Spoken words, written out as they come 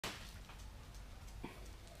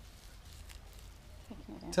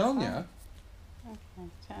telling you. Okay,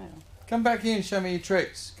 tail. Come back here and show me your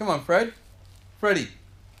tricks. Come on, Fred. Freddy.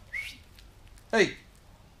 Hey.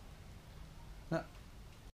 No.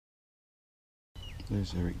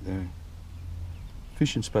 There's Eric there.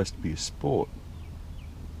 Fishing's supposed to be a sport.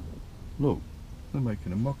 Look, they're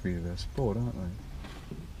making a mockery of our sport, aren't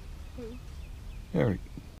they? Eric.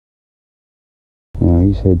 Now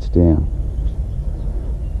his head's down,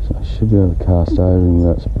 so I should be able to cast over him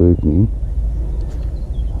without spooking him.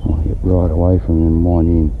 I want to get right away from him and wind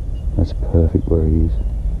in. That's perfect where he is.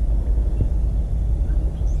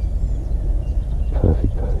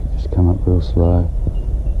 Perfect, perfect. Just come up real slow.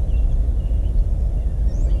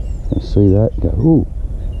 And see that? Go, ooh.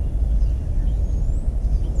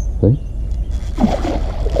 See?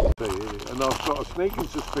 And I've got a sneaking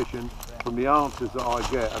suspicion from the answers that I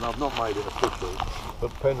get, and I've not made it official,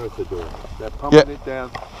 but PENRITH are doing it. They're pumping it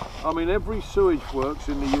down. I mean, every sewage works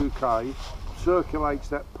in the UK circulates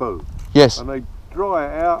that poo. Yes. And they dry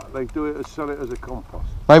it out, they do it, sell it as a compost.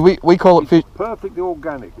 Mate, we call it fish. Perfectly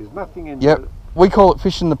organic, there's nothing in Yep. it. We call it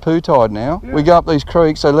fishing the poo tide now. Yeah. We go up these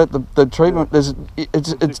creeks, they let the treatment,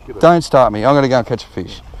 it's don't start me, I'm going to go and catch a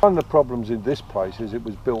fish. One of the problems in this place is it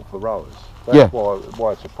was built for rowers. That's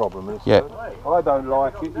why it's a problem. It's I don't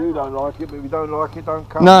like it, you don't like it, but if you don't like it, don't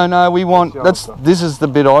come. No, we want, this is the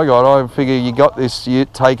bit I got. I figure you got this, you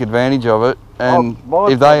take advantage of it, and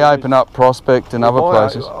if they open up Prospect and other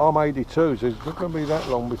places. I'm 82, so it's not going to be that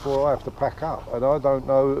long before I have to pack up, and I don't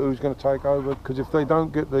know who's going to take over, because if they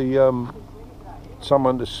don't get the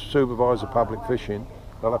someone to supervise the public fishing,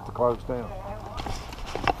 they'll have to close down.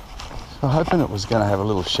 I'm hoping it was going to have a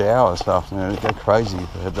little shower this afternoon. It'd go crazy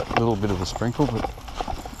if it had that little bit of a sprinkle, but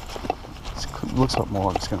it looks like more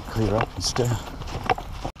like it's going to clear up instead.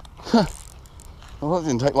 Well, that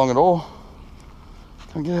didn't take long at all.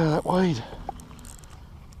 Can't get out of that weed.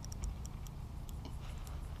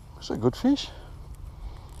 That's a good fish.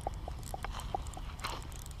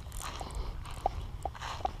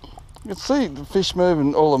 You can see the fish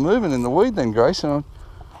moving, all the movement in the weed then, Grace. And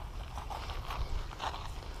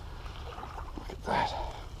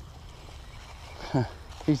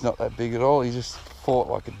he's not that big at all, he just fought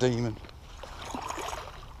like a demon.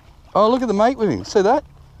 Oh, look at the mate with him, see that?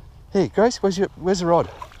 Here, Grace, where's the rod?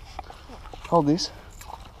 Hold this.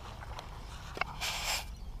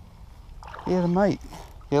 Yeah, the mate.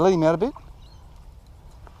 Yeah, let him out a bit.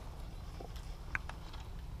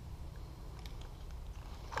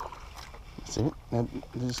 That's it, now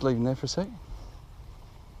just leave him there for a sec.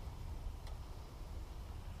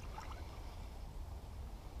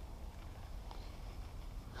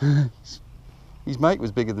 His mate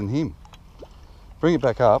was bigger than him. Bring it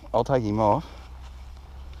back up, I'll take him off.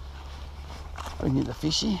 Bring in the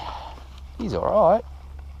fishy. He's alright.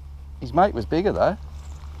 His mate was bigger though.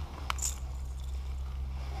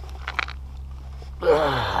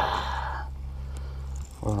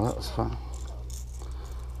 Well, that was fun.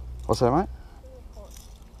 What's that, mate?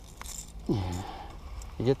 Yeah.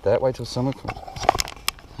 You get that, wait till summer comes.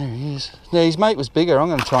 There he is. Now his mate was bigger, I'm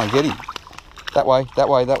going to try and get him. That way, that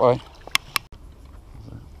way, that way.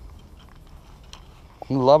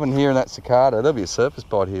 I'm loving hearing that cicada. There'll be a surface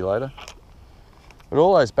bite here later. But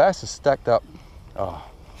all those bass are stacked up. Oh.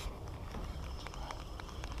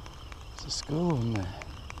 There's a school in there.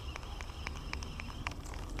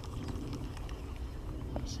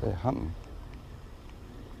 That's their hunting.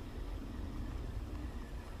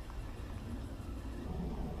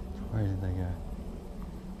 Where did they go?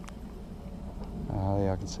 Oh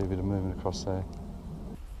yeah, I can see a bit of movement across there.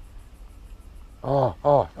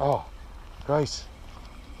 Oh, Grace.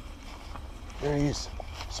 There he is.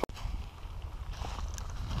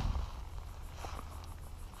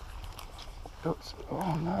 Oops.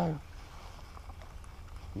 Oh no.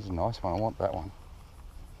 He's a nice one, I want that one.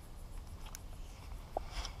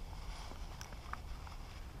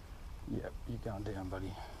 Yep, you're going down,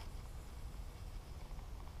 buddy.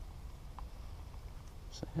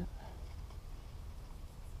 See it?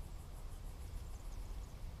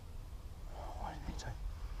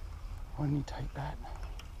 Why didn't he take that?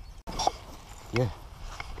 Yeah.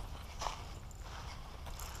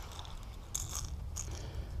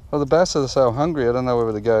 Well, the bass are so hungry, I don't know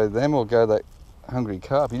whether to go them or go that hungry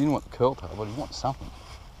carp. He didn't want the curl tail, but he wants something.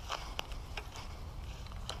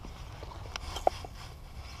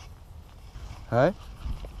 Hey?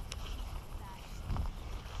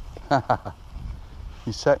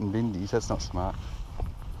 He sat in bindies, that's not smart.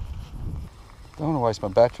 Don't want to waste my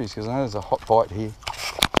batteries because I know there's a hot bite here.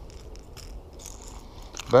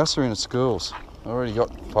 Bass are in the schools. I already got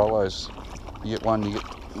follows. You get one, you get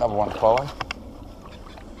another one to follow.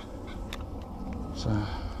 So,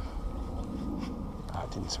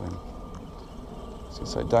 didn't swim.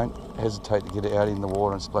 So don't hesitate to get out in the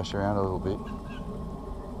water and splash around a little bit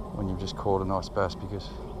when you've just caught a nice bass, because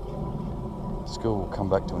school will come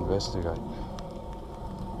back to investigate.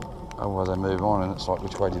 Otherwise they move on and it's like,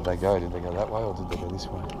 which way did they go? Did they go that way or did they go this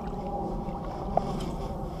way?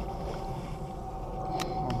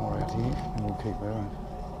 One more out here and we'll keep moving.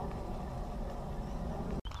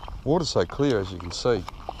 Water's so clear, as you can see,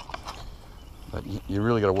 that you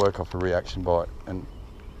really got to work off a reaction bite, and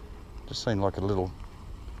just seemed like a little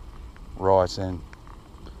rise and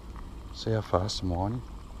see how fast I'm winding.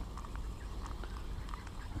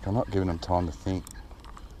 Like, I'm not giving them time to think,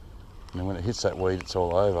 and then when it hits that weed it's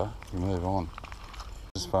all over, you move on.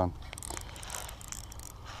 It's fun.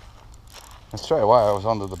 And straight away I was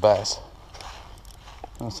onto the bass,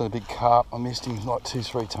 and I saw a big carp. I missed him like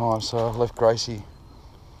 2-3 times, so I left Gracie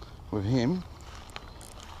with him.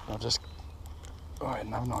 I had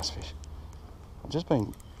another nice fish. I've just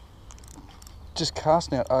been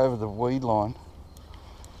casting out over the weed line,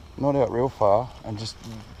 not out real far, and just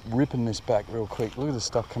ripping this back real quick. Look at the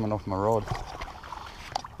stuff coming off my rod.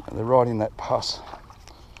 They're right in that pus.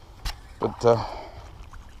 But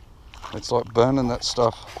it's like burning that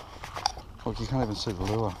stuff. Look, you can't even see the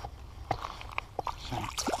lure.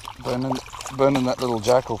 Burning that little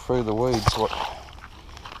jackal through the weeds, what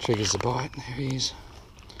triggers the bite. There he is.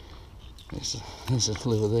 There's a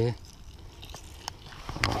lure there.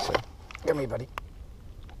 So, come here, buddy.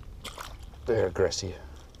 They're aggressive.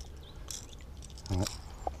 Right.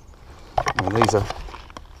 And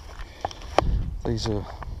these are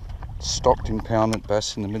stocked impoundment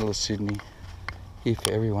bass in the middle of Sydney, here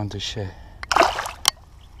for everyone to share.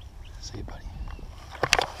 See you, buddy.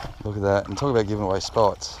 Look at that, and talk about giving away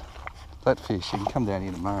spots. That fish, you can come down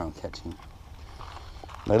here tomorrow and catch him.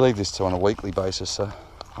 They leave this on a weekly basis, so,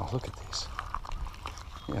 oh, look at this.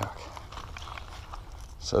 Yuck.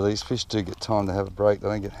 So these fish do get time to have a break. They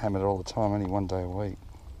don't get hammered all the time, only one day a week.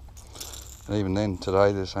 And even then,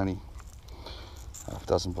 today there's only half a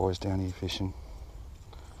dozen boys down here fishing.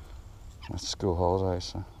 It's school holidays,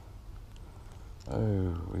 so.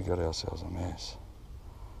 Oh, we got ourselves a mess.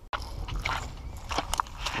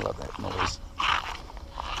 Love that noise.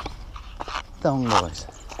 Thong noise.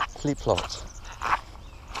 Flip-flops.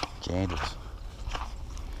 Jandals.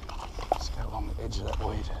 Let's go along the edge of that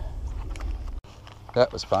weed.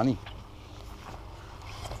 That was funny.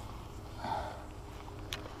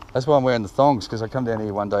 That's why I'm wearing the thongs, because I come down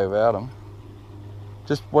here one day without them.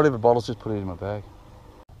 Just whatever bottles, just put it in my bag.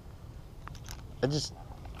 I just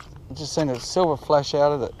seen a silver flash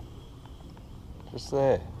out of it. Just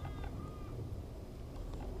there.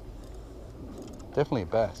 Definitely a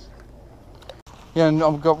bass. Yeah, and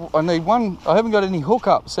I need one. I haven't got any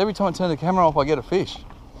hookups. Every time I turn the camera off, I get a fish.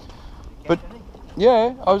 But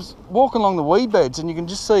yeah, I was walking along the weed beds, and you can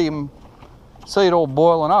just see it all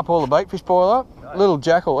boiling up. All the bait fish boil up. Right. Little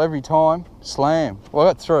jackal every time. Slam. Well, I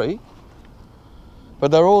got 3,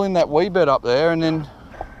 but they're all in that weed bed up there. And then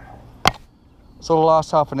sort of the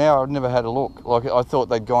last half an hour, I've never had a look. Like, I thought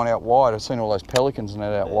they'd gone out wide. I've seen all those pelicans and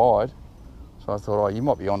that out wide, so I thought, oh, you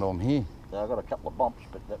might be onto them here. Yeah, I got a couple of bumps,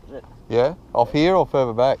 but that was it. Yeah, off here or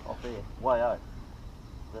further back? Off here, way out.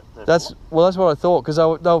 That's what I thought, because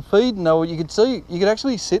they were feeding. You could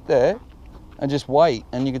actually sit there and just wait,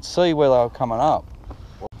 and you could see where they were coming up.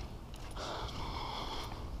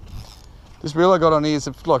 This reel I got on here is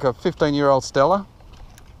like a 15-year-old Stella.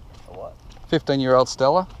 A what? 15-year-old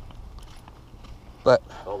Stella. That.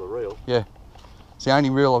 Oh, the reel? Yeah. It's the only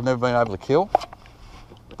reel I've never been able to kill.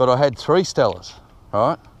 But I had 3 Stellas,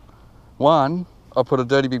 right? One, I put a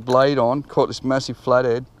dirty big blade on, caught this massive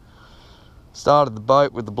flathead, started the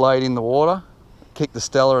boat with the blade in the water, kicked the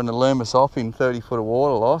Stella and the Loomis off in 30 foot of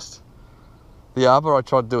water, lost. The other I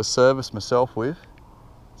tried to do a service myself with,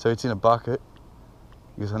 so it's in a bucket,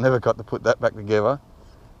 because I never got to put that back together.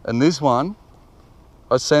 And this one,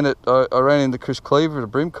 I ran into Chris Cleaver at a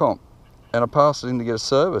Bream comp, and I passed it in to get a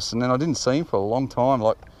service, and then I didn't see him for a long time,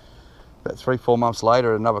 like about 3-4 months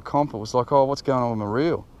later at another comp. It was like, oh, what's going on with my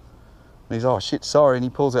reel? And he's, oh shit, sorry, and he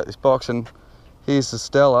pulls out this box, and here's the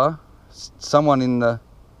Stella. Someone in the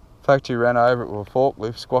factory ran over it with a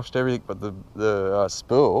forklift, squashed everything but the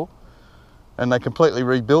spool, and they completely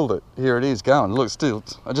rebuilt it. Here it is going. Look, still,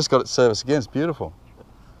 I just got it serviced again. It's beautiful.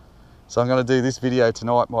 So I'm going to do this video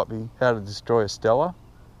tonight, might be how to destroy a Stella,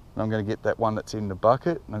 and I'm going to get that one that's in the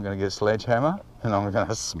bucket, and I'm going to get a sledgehammer, and I'm going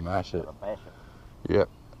to smash it. Yep.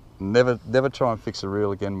 Never try and fix a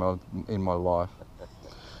reel again in my life.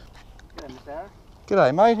 G'day, Mr. Aaron.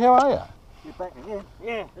 G'day, mate. How are you? You're back again?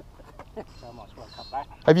 Yeah. So I might as well come back.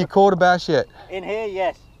 Have you caught a bass yet? In here,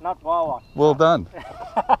 yes. Not wild one. Well done.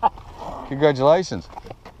 Congratulations.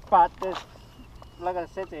 But this, like I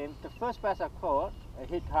said to him, the first bass I caught, it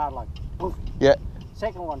hit hard like poof. Yeah.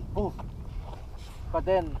 Second one, poof. But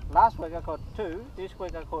then last week I caught 2. This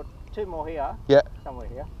week I caught 2 more here. Yeah. Somewhere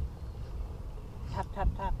here. Tap, tap,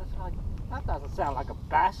 tap. It's like, that doesn't sound like a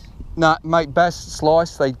bass. No, mate, bass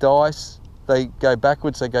slice, they dice, they go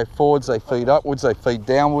backwards, they go forwards, they feed upwards, they feed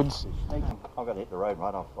downwards. I've got to hit the road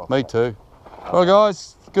right off. Me too. Well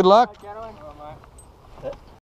guys, good luck. Gentlemen.